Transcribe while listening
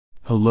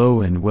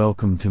Hello and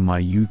welcome to my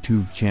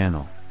YouTube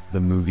channel, The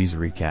Movies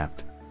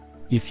Recapped.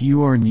 If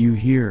you are new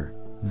here,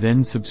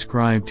 then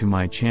subscribe to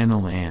my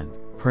channel and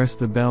press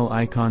the bell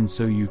icon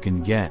so you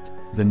can get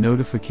the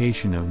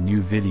notification of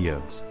new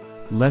videos.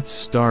 Let's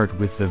start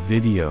with the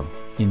video.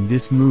 In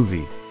this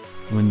movie,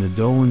 when the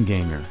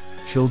Dollenganger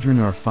children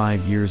are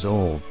 5 years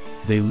old,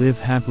 they live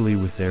happily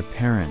with their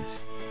parents,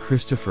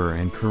 Christopher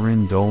and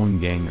Corinne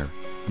Dollenganger,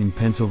 in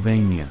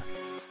Pennsylvania.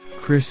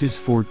 Chris is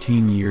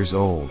 14 years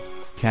old,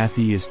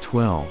 Kathy is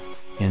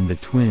 12, and the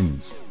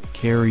twins,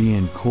 Carrie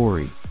and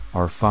Corey,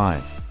 are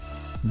 5.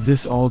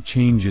 This all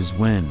changes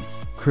when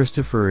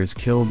Christopher is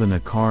killed in a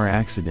car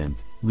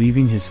accident,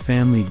 leaving his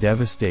family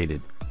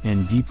devastated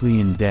and deeply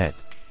in debt,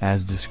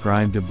 as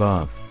described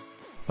above.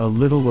 A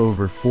little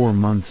over 4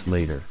 months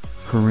later,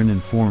 Corinne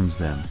informs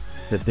them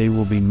that they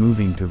will be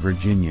moving to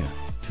Virginia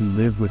to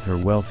live with her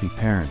wealthy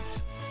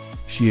parents.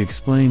 She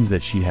explains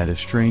that she had a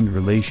strained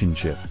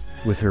relationship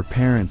with her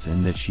parents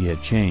and that she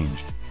had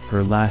changed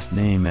her last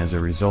name as a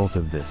result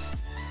of this.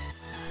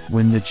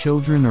 When the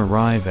children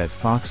arrive at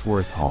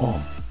Foxworth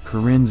Hall,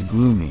 Corinne's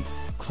gloomy,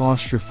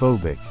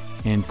 claustrophobic,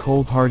 and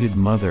cold-hearted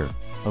mother,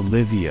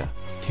 Olivia,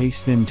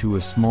 takes them to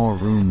a small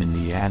room in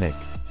the attic,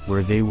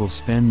 where they will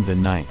spend the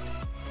night.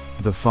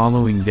 The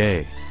following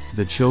day,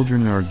 the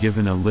children are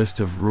given a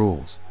list of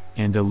rules,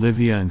 and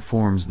Olivia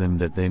informs them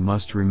that they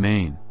must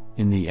remain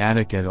in the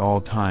attic at all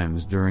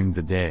times during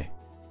the day.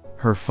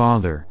 Her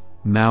father,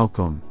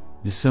 Malcolm,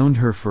 disowned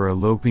her for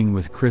eloping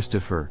with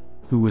Christopher,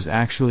 who was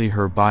actually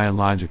her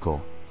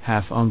biological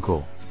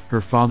half-uncle,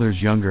 her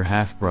father's younger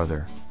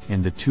half-brother,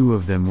 and the two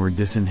of them were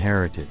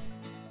disinherited.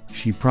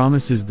 She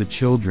promises the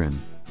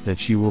children that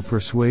she will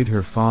persuade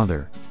her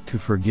father to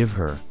forgive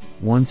her.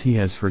 Once he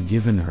has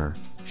forgiven her,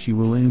 she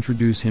will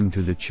introduce him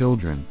to the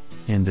children,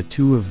 and the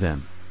two of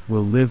them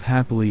will live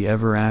happily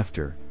ever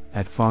after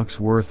at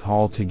Foxworth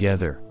Hall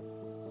together.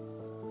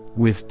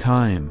 With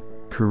time,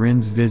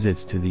 Corinne's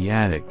visits to the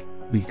attic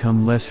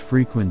become less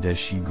frequent as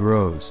she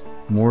grows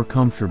more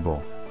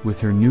comfortable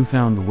with her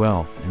newfound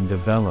wealth and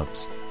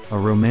develops a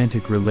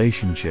romantic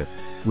relationship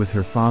with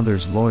her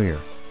father's lawyer,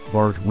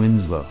 Bart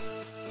Winslow.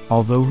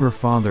 Although her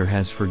father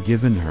has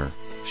forgiven her,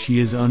 she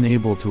is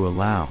unable to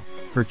allow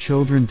her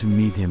children to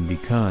meet him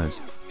because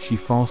she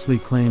falsely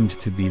claimed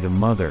to be the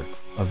mother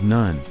of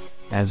none.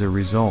 As a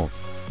result,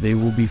 they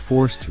will be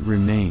forced to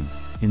remain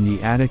in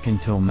the attic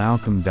until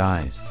Malcolm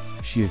dies,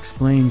 she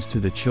explains to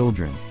the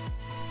children.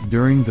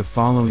 During the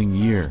following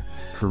year,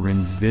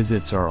 Corinne's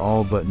visits are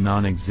all but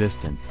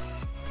non-existent.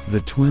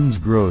 The twins'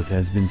 growth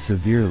has been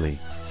severely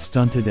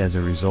stunted as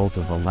a result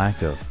of a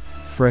lack of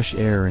fresh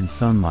air and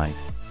sunlight.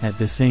 At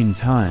the same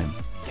time,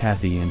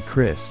 Kathy and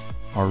Chris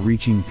are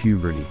reaching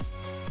puberty.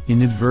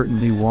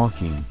 Inadvertently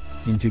walking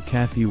into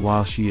Kathy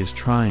while she is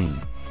trying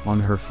on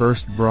her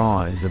first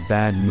bra is a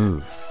bad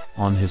move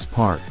on his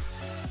part.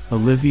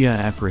 Olivia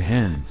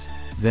apprehends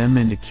them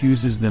and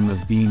accuses them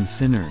of being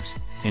sinners,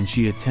 and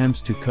she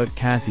attempts to cut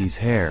Kathy's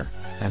hair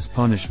as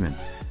punishment.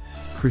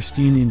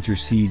 Christine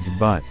intercedes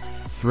but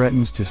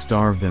threatens to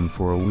starve them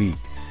for a week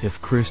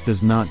if Chris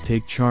does not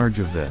take charge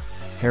of the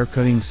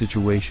haircutting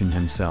situation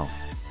himself.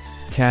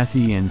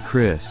 Kathy and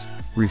Chris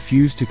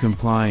refuse to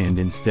comply and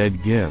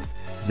instead give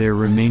their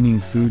remaining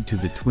food to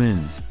the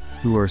twins,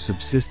 who are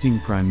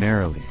subsisting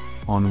primarily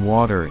on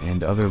water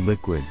and other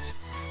liquids.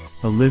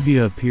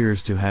 Olivia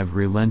appears to have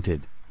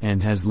relented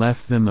and has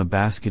left them a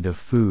basket of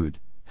food.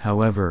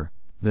 However,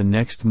 the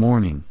next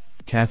morning,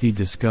 Kathy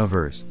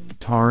discovers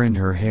tar in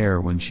her hair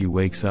when she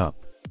wakes up.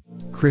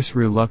 Chris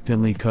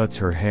reluctantly cuts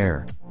her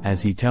hair,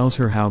 as he tells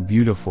her how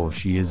beautiful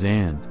she is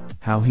and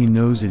how he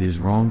knows it is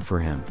wrong for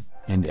him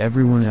and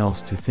everyone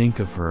else to think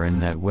of her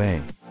in that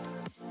way.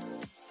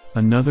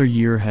 Another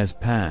year has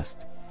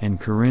passed, and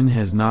Corinne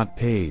has not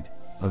paid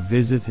a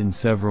visit in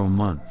several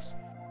months.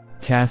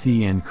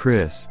 Kathy and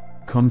Chris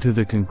come to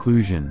the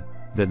conclusion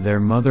that their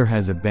mother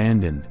has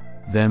abandoned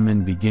them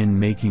and begin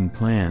making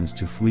plans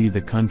to flee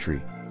the country.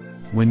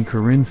 When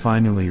Corinne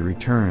finally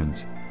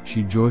returns,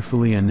 she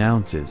joyfully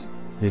announces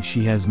that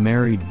she has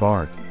married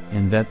Bart,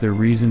 and that the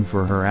reason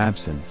for her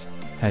absence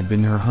had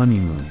been her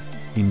honeymoon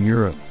in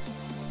Europe.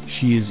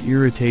 She is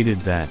irritated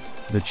that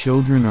the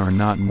children are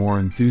not more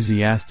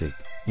enthusiastic,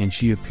 and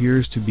she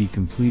appears to be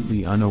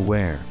completely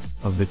unaware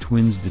of the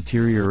twins'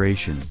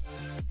 deterioration.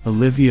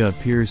 Olivia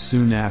appears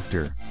soon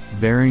after,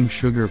 bearing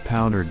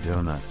sugar-powdered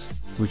donuts,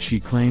 which she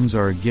claims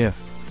are a gift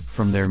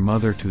from their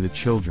mother to the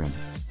children.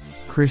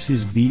 Chris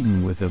is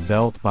beaten with a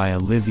belt by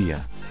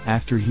Olivia,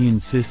 after he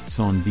insists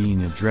on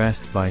being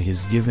addressed by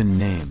his given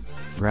name,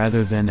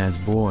 rather than as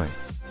boy.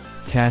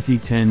 Kathy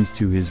tends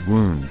to his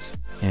wounds,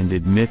 and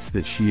admits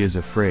that she is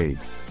afraid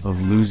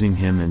of losing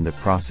him in the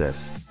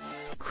process.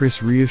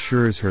 Chris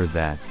reassures her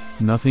that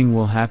nothing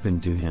will happen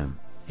to him,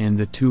 and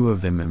the two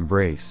of them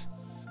embrace.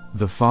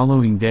 The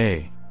following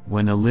day,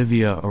 when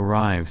Olivia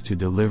arrives to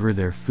deliver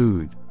their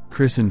food,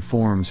 Chris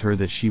informs her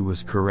that she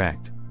was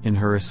correct in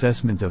her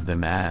assessment of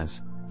them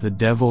as the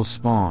devil's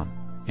spawn,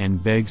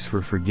 and begs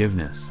for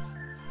forgiveness.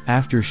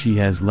 After she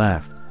has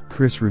left,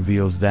 Chris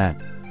reveals that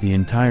The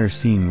entire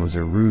scene was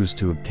a ruse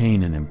to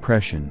obtain an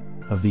impression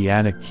of the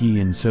attic key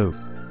in soap,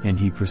 and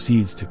he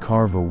proceeds to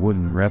carve a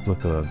wooden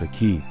replica of the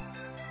key.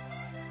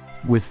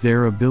 With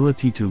their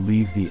ability to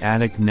leave the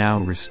attic now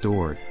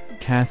restored,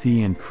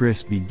 Kathy and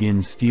Chris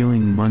begin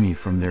stealing money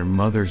from their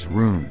mother's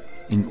room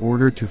in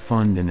order to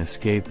fund an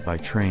escape by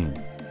train.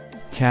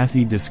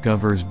 Kathy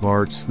discovers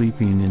Bart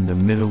sleeping in the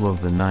middle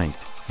of the night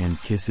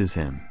and kisses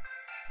him.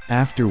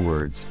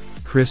 Afterwards,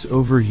 Chris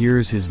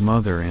overhears his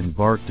mother and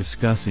Bart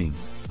discussing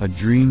a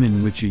dream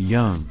in which a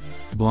young,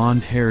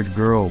 blonde-haired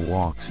girl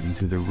walks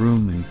into the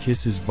room and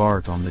kisses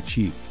Bart on the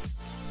cheek.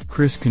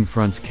 Chris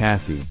confronts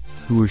Kathy,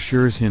 who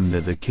assures him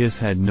that the kiss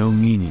had no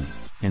meaning,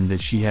 and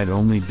that she had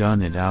only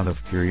done it out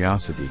of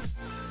curiosity.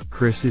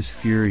 Chris is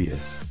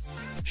furious.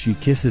 She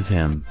kisses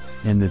him,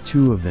 and the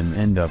two of them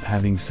end up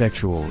having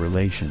sexual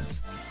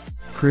relations.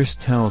 Chris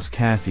tells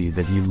Kathy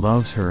that he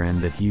loves her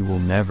and that he will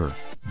never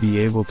be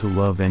able to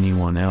love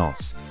anyone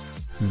else.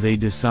 They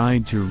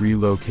decide to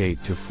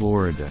relocate to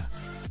Florida.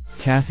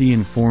 Kathy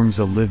informs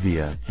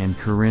Olivia and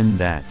Corinne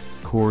that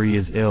Corey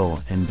is ill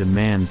and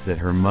demands that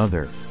her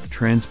mother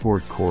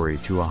transport Corey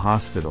to a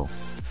hospital,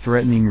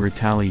 threatening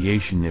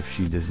retaliation if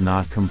she does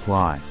not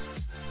comply.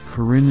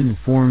 Corinne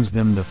informs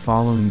them the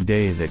following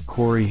day that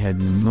Corey had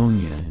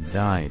pneumonia and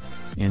died,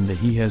 and that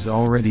he has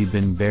already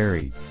been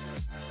buried.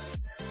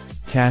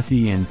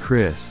 Kathy and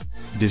Chris,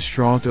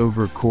 distraught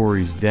over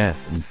Corey's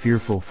death and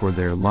fearful for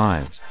their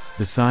lives,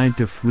 decide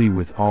to flee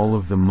with all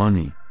of the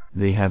money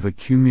they have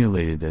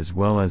accumulated as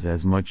well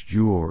as much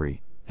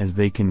jewelry as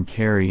they can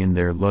carry in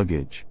their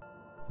luggage.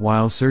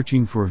 While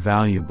searching for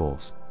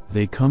valuables,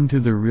 they come to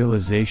the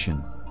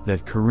realization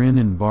that Corinne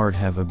and Bart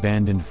have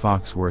abandoned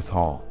Foxworth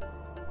Hall.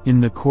 In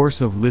the course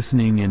of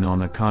listening in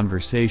on a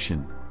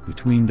conversation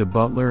between the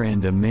butler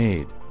and a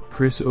maid,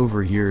 Chris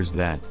overhears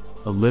that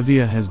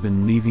Olivia has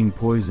been leaving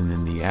poison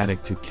in the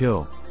attic to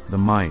kill the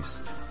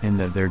mice, and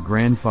that their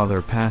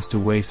grandfather passed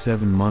away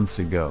 7 months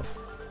ago.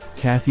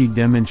 Kathy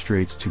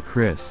demonstrates to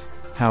Chris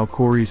how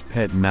Corey's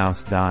pet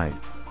mouse died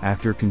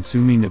after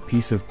consuming a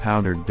piece of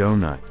powdered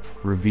donut,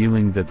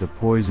 revealing that the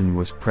poison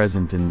was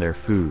present in their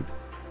food.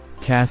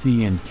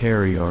 Kathy and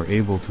Carrie are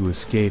able to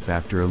escape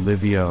after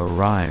Olivia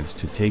arrives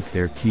to take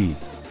their key.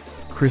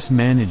 Chris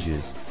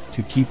manages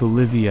to keep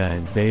Olivia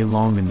at bay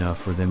long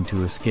enough for them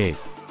to escape.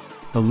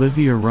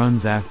 Olivia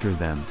runs after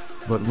them,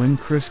 but when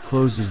Chris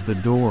closes the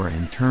door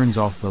and turns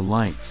off the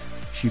lights,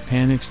 she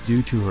panics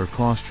due to her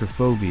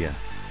claustrophobia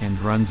and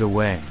runs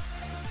away.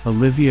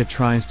 Olivia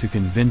tries to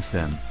convince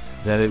them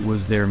that it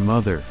was their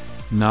mother,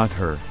 not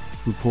her,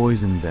 who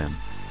poisoned them,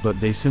 but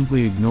they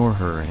simply ignore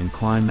her and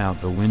climb out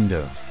the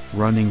window,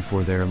 running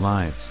for their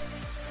lives.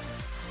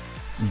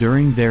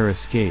 During their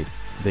escape,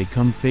 they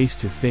come face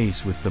to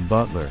face with the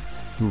butler,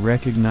 who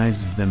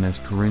recognizes them as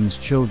Corinne's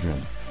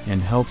children,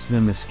 and helps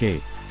them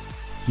escape.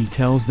 He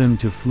tells them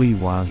to flee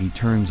while he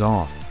turns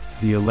off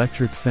the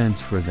electric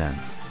fence for them,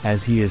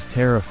 as he is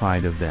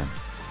terrified of them.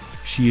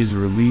 She is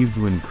relieved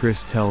when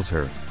Chris tells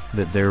her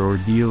that their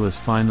ordeal is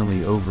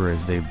finally over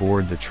as they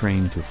board the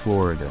train to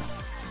Florida.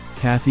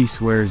 Kathy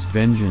swears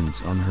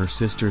vengeance on her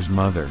sister's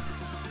mother.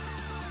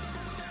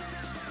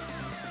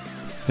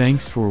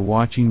 Thanks for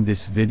watching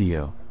this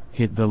video.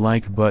 Hit the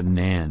like button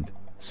and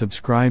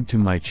subscribe to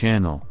my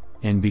channel,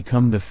 and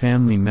become the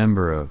family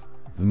member of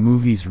The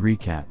Movies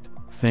Recapped.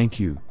 Thank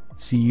you.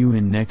 See you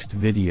in next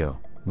video.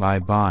 Bye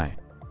bye.